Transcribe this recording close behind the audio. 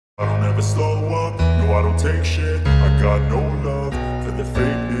never slow up, no I don't take shit. I got no love for the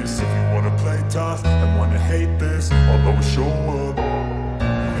fakeness. If you wanna play tough and wanna hate this, I'll always show up.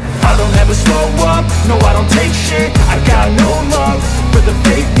 I don't ever slow up, no I don't take shit. I got no love for the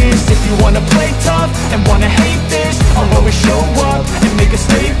fakeness. If you wanna play tough and wanna hate this, I'll always show up and make a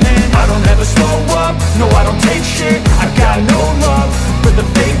statement. I don't ever slow up, no I don't take shit. I got no love for the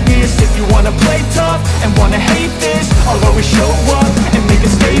fakeness. If you wanna play tough and wanna hate this, I'll always show up and make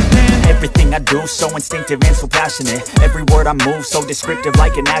a statement. Everything I do so instinctive and so passionate. Every word I move so descriptive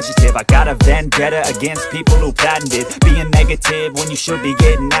like an adjective. I got a vendetta against people who patented being negative when you should be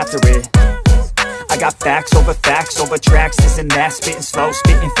getting after it. I got facts over tracks, this and that. Spitting slow,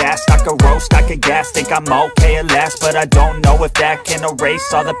 spitting fast. I could roast, I could gas. Think I'm okay at last, but I don't know if that can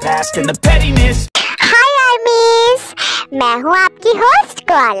erase all the past and the pettiness. हाय आर्मीज, मैं हूँ आपकी host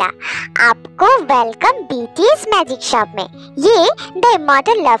koala. आपको welcome BTS magic shop में। ये the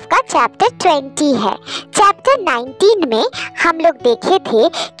immortal love का chapter 20 है। Chapter 19 में हम लोग देखे थे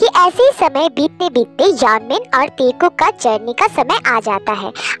कि ऐसे ही समय बीतते बीतते यॉनमिन और तेकुक का जर्नी का समय आ जाता है।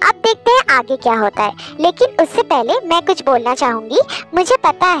 अब देखते हैं आगे क्या होता है, लेकिन उससे पहले मैं कुछ बोलना चाहूँगी। मुझे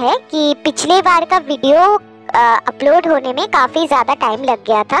पता है कि पिछले बार का वीडियो अपलोड होने में काफ़ी ज़्यादा टाइम लग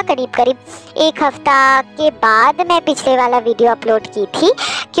गया था। करीब एक हफ्ता के बाद मैं पिछले वाला वीडियो अपलोड की थी,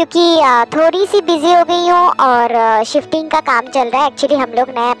 क्योंकि थोड़ी सी बिज़ी हो गई हूँ और शिफ्टिंग का काम चल रहा है। एक्चुअली हम लोग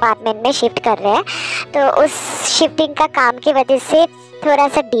नए अपार्टमेंट में शिफ्ट कर रहे हैं, तो उस शिफ्टिंग का काम की वजह से थोड़ा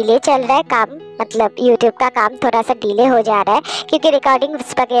सा डिले चल रहा है काम, मतलब यूट्यूब का काम थोड़ा सा डिले हो जा रहा है, क्योंकि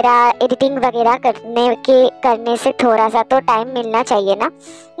रिकॉर्डिंग्स वगैरह एडिटिंग वगैरह करने से थोड़ा सा तो टाइम मिलना चाहिए ना,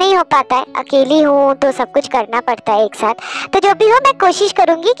 नहीं हो पाता है। अकेली हूँ तो सब कुछ करना पड़ता है एक साथ। तो जो भी हो मैं कोशिश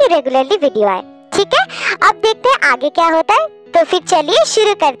करूँगी कि रेगुलरली वीडियो आए, ठीक है। अब देखते हैं आगे क्या होता है, तो फिर चलिए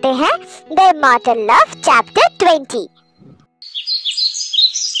शुरू करते हैं the immortal love chapter 20।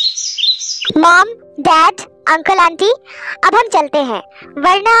 Mom, dad, uncle, aunty, अब हम चलते हैं,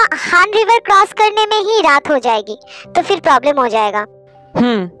 वरना हान रिवर क्रॉस करने में ही रात हो जाएगी, तो फिर प्रॉब्लम हो जाएगा।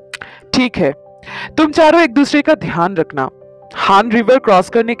 ठीक है, तुम चारों एक दूसरे का ध्यान रखना। हान रिवर क्रॉस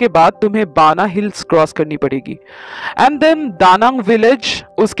करने के बाद तुम्हें बाना हिल्स क्रॉस करनी पड़ेगी एंड देन दानांग विलेज।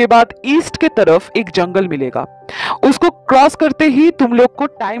 उसके बाद ईस्ट के तरफ एक जंगल मिलेगा, उसको क्रॉस करते ही तुम लोग को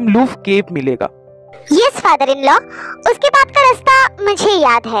टाइम लूप केव मिलेगा। यस फादर इन लॉ, उसके बाद का रास्ता मुझे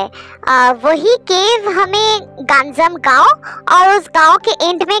याद है। वही केव हमें गांजम गांव और उस गांव के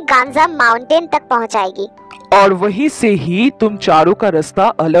एंड में गांजम माउंटेन तक पहुंचाएगी, और वहीं से ही तुम चारों का रास्ता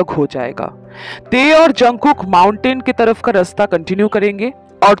अलग हो जाएगा। ते और जंकुक माउंटेन की तरफ का रास्ता कंटिन्यू करेंगे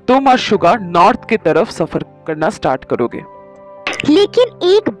और तुम और शुगर नॉर्थ की तरफ सफर करना स्टार्ट करोगे। लेकिन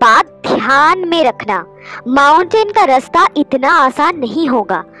एक बात ध्यान में रखना, माउंटेन का रास्ता इतना आसान नहीं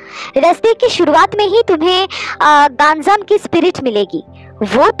होगा। रास्ते की शुरुआत में ही तुम्हें गांजम की स्पिरिट मिलेगी,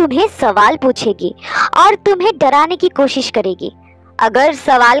 वो तुम्हें सवाल पूछेगी और तुम्हें डराने की कोशिश करेगी। अगर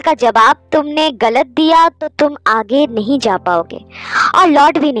सवाल का जवाब तुमने गलत दिया तो तुम आगे नहीं जा पाओगे और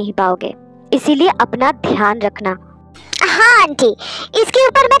लौट भी नहीं पाओगे, इसीलिए अपना ध्यान रखना। हाँ आंटी, इसके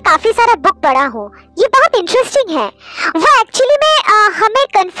ऊपर मैं काफी सारा बुक पढ़ा हूँ, ये बहुत इंटरेस्टिंग है। वो एक्चुअली में हमें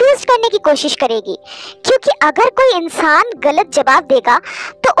कंफ्यूज करने की कोशिश करेगी, क्योंकि अगर कोई इंसान गलत जवाब देगा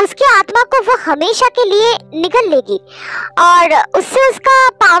तो उसकी आत्मा को वो हमेशा के लिए निगल लेगी और उससे उसका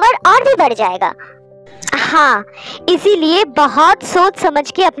पावर और भी बढ़ जाएगा। हाँ, इसीलिए बहुत सोच समझ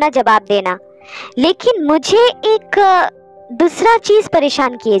के अपना जवाब देना। लेकिन मुझे एक दूसरा चीज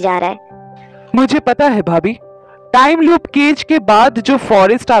परेशान किए जा रहा है। मुझे पता है भाभी, टाइम लूप केज के बाद जो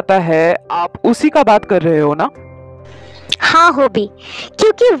फॉरेस्ट आता है, आप उसी का बात कर रहे हो ना? हाँ हो भी,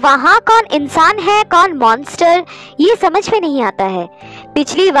 क्योंकि वहाँ कौन इंसान है कौन मॉन्स्टर ये समझ में नहीं आता है।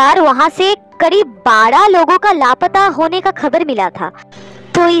 पिछली बार वहाँ से करीब 12 लोगों का लापता होने का खबर मिला था,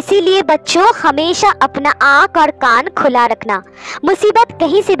 तो इसीलिए बच्चों हमेशा अपना आँख और कान खुला रखना, मुसीबत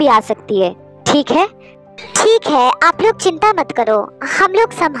कहीं से भी आ सकती है, ठीक है? ठीक है, आप लोग चिंता मत करो, हम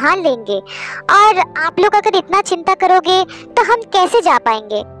लोग संभाल लेंगे। और आप लोग अगर इतना चिंता करोगे तो हम कैसे जा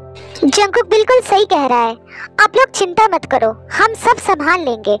पाएंगे? जंकुक बिल्कुल सही कह रहा है, आप लोग चिंता मत करो, हम सब संभाल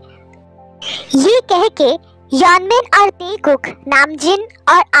लेंगे। ये कह के यॉनमिन और तेकुक नामजिन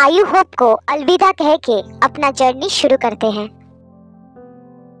और आयु होप को अलविदा कह के अपना जर्नी शुरू करते हैं।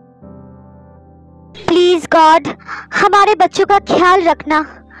 प्लीज गॉड, हमारे बच्चों का ख्याल रखना।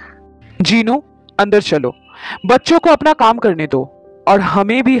 जीनू, अंदर चलो, बच्चों को अपना काम करने दो और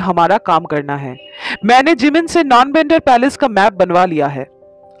हमें भी हमारा काम करना है। मैंने जिमिन से नॉन बेंडर पैलेस का मैप बनवा लिया है,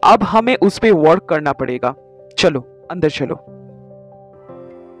 अब हमें उस पे वर्क करना पड़ेगा। चलो अंदर चलो।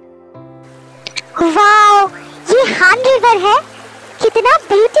 वाओ, ये हान रिवर है, कितना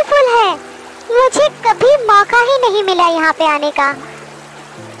ब्यूटीफुल है। मुझे कभी मौका ही नहीं मिला यहाँ पे आने का।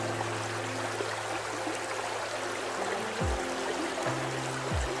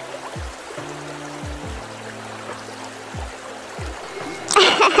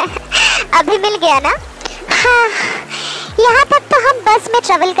 अभी मिल गया ना? हाँ, यहाँ तक तो हम बस में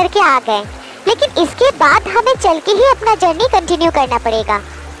ट्रेवल करके आ गए, लेकिन इसके बाद हमें चल के ही अपना जर्नी कंटिन्यू करना पड़ेगा।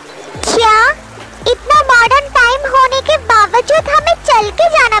 क्या इतना मॉडर्न टाइम होने के बावजूद हमें चल के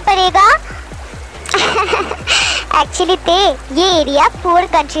जाना पड़ेगा? एक्चुअली ये area poor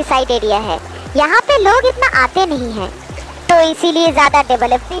country side area है, यहाँ पे लोग इतना आते नहीं हैं, तो इसीलिए ज़्यादा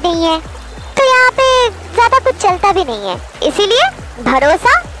डेवलप भी नहीं है, तो यहाँ पे ज़्यादा कुछ चलता भी नहीं है, इसीलिए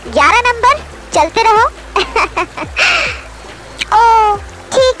भरोसा 11 नंबर, चलते रहो। ओह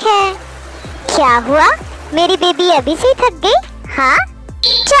ठीक है। क्या हुआ, मेरी बेबी अभी से ही थक गई? हाँ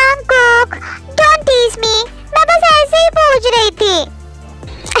जंगकुक, डोंट टीज मी, मैं बस ऐसे ही पूछ रही थी।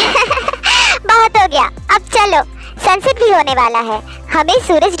 बहुत हो गया, अब चलो, सनसेट भी होने वाला है, हमें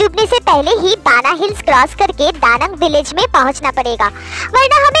सूरज डूबने से पहले ही बाना हिल्स क्रॉस करके दानंग विलेज में पहुंचना पड़ेगा,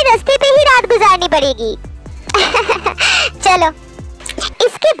 वरना हमें रास्ते पे ही रात गुजारनी पड़ेगी। चलो,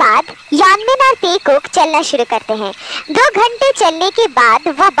 इसके बाद यानमिन और तेकुक चलना शुरू करते हैं। 2 घंटे चलने के बाद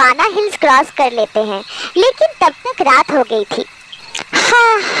वो बाना हिल्स क्रॉस कर लेते हैं, लेकिन तब तक रात हो गई थी।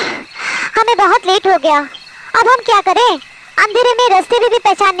 हाँ, हमें बहुत लेट हो गया, अब हम क्या करें? अंधेरे में रास्ते भी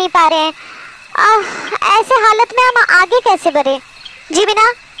पहचान नहीं पा रहे हैं। ऐसे हालत में हम आगे कैसे बढ़े?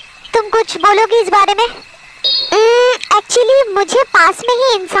 जीविना, तुम कुछ बोलोगी इस बारे में? एक्चुअली मुझे पास में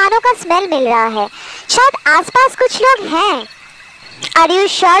ही इंसानों का स्मेल मिल रहा है, शायद आसपास कुछ लोग हैं। Are you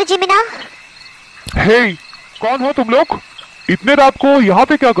sure जिमिना? हे, कौन हो तुम लोग? इतने रात को यहाँ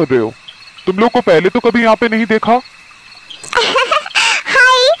पे क्या कर रहे हो? तुम लोग को पहले तो कभी यहाँ पे नहीं देखा।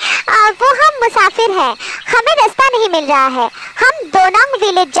 हाय, वो हम मुसाफिर हैं, हमें रास्ता नहीं मिल रहा है, हम दोनांग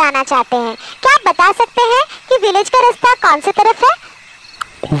विलेज जाना चाहते हैं, क्या आप बता सकते हैं कि विलेज का रास्ता कौन सी तरफ है?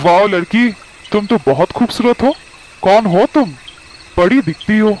 वाह लड़की, तुम तो बहुत खूबसूरत हो। कौन हो तुम? बड़ी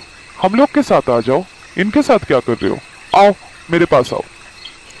दिखती हो। हम लोग के साथ आ जाओ। इनके साथ क्या कर रहे हो? आओ मेरे पास आओ।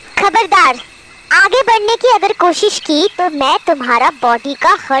 खबरदार, आगे बढ़ने की अगर कोशिश की तो मैं तुम्हारा बॉडी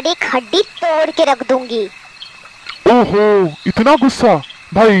का हर एक हड्डी तोड़ के रख दूंगी। ओहो, इतना गुस्सा?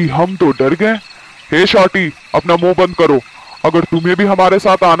 भाई हम तो डर गए। हे शॉर्टी, अपना मुंह बंद करो। अगर तुम्हें भी हमारे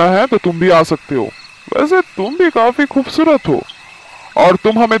साथ आना है तो तुम भी आ सकते हो। वैसे तुम भी काफी खूबसूरत हो, और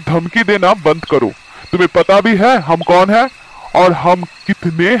तुम हमें धमकी देना बंद करो। तुम्हें पता भी है हम कौन है और हम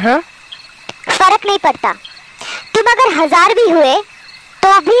कितने हैं? फर्क नहीं पड़ता, तुम अगर 1000 भी हुए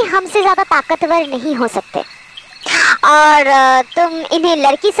तो भी हमसे ज्यादा ताकतवर नहीं हो सकते, और तुम इन्हें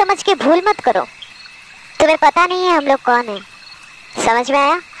लड़की समझ के भूल मत करो। तुम्हें पता नहीं है हम लोग कौन हैं, समझ में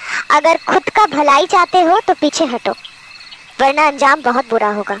आया? अगर खुद का भलाई चाहते हो तो पीछे हटो, वरना अंजाम बहुत बुरा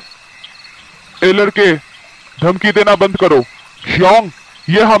होगा। ए लड़के, धमकी देना बंद करो। श्योंग,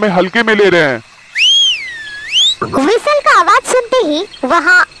 ये हमें हल्के में ले रहे हैं। विसल का आवाज सुनते ही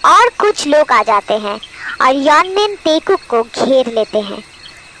वहाँ और कुछ लोग आ जाते हैं और यानमिन तेकुक को घेर लेते हैं।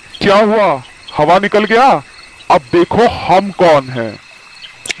 क्या हुआ, हवा निकल गया? अब देखो हम कौन हैं।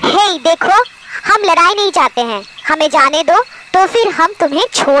 हे देखो, हम लड़ाई नहीं चाहते हैं, हमें जाने दो तो फिर हम तुम्हें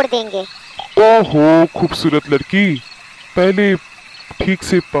छोड़ देंगे। ओहो खूबसूरत लड़की, पहले ठीक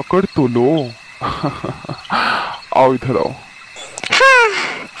से पकड़ तो लो। आओ इधर आओ। हाँ,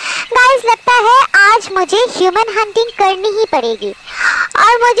 गाइस लगता है आज मुझे ह्यूमन हंटिंग करनी ही पड़ेगी,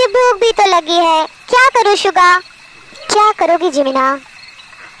 और मुझे भूख भी तो लगी है। क्या करूँ शुगा? क्या करोगी जिमिना?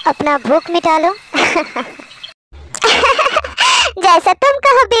 अपना भूख मिटा लो। जैसा तुम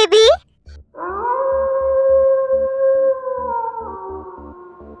कहो बेबी।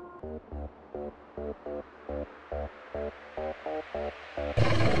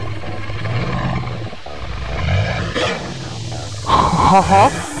 हाँ हाँ,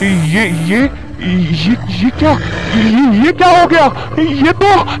 ये क्या, ये क्या हो गया? ये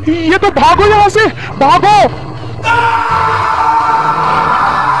तो भागो यहाँ से, भागो।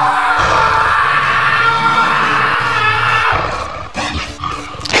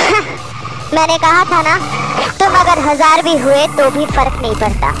 मैंने कहा था ना, तुम अगर 1000 भी हुए तो भी फर्क नहीं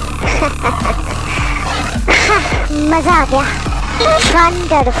पड़ता। मजा आ गया,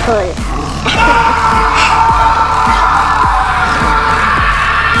 वंडरफुल।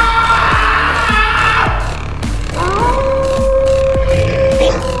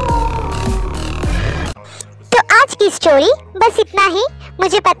 आज की स्टोरी बस इतना ही।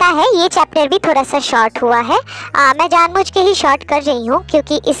 मुझे पता है ये चैप्टर भी थोड़ा सा शॉर्ट हुआ है, मैं जानबूझ के ही शॉर्ट कर रही हूँ,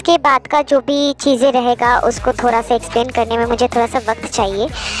 क्योंकि इसके बाद का जो भी चीज़ें रहेगा उसको थोड़ा सा एक्सप्लेन करने में मुझे थोड़ा सा वक्त चाहिए,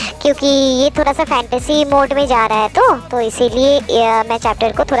 क्योंकि ये थोड़ा सा फैंटेसी मोड में जा रहा है, तो इसीलिए मैं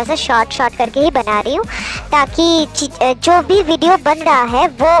चैप्टर को थोड़ा सा शॉर्ट करके ही बना रही हूँ, ताकि जो भी वीडियो बन रहा है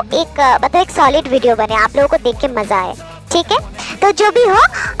वो एक मतलब एक सॉलिड वीडियो बने, आप लोगों को देख के मज़ा आए। ठीक है, तो जो भी हो,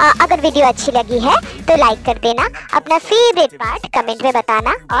 अगर वीडियो अच्छी लगी है तो लाइक कर देना, अपना फेवरेट पार्ट कमेंट में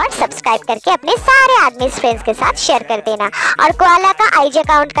बताना और सब्सक्राइब करके अपने सारे आदमी फ्रेंड्स के साथ शेयर कर देना। और कोआला का आईजी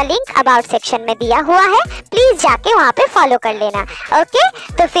अकाउंट का लिंक अबाउट सेक्शन में दिया हुआ है, प्लीज जाके वहाँ पे फॉलो कर लेना। ओके,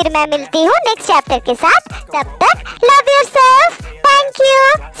 तो फिर मैं मिलती हूँ नेक्स्ट चैप्टर के साथ। तब तक love yourself, thank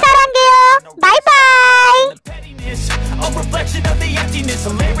you, सारंगेयो, bye bye. A reflection of the emptiness,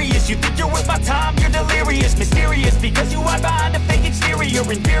 hilarious. You think you're worth my time, you're delirious. Mysterious, because you hide behind a fake exterior.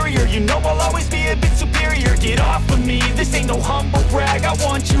 Inferior, you know I'll always be a bit superior. Get off of me, this ain't no humble brag. I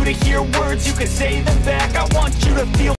want you to hear words, you can say them back. I want you to feel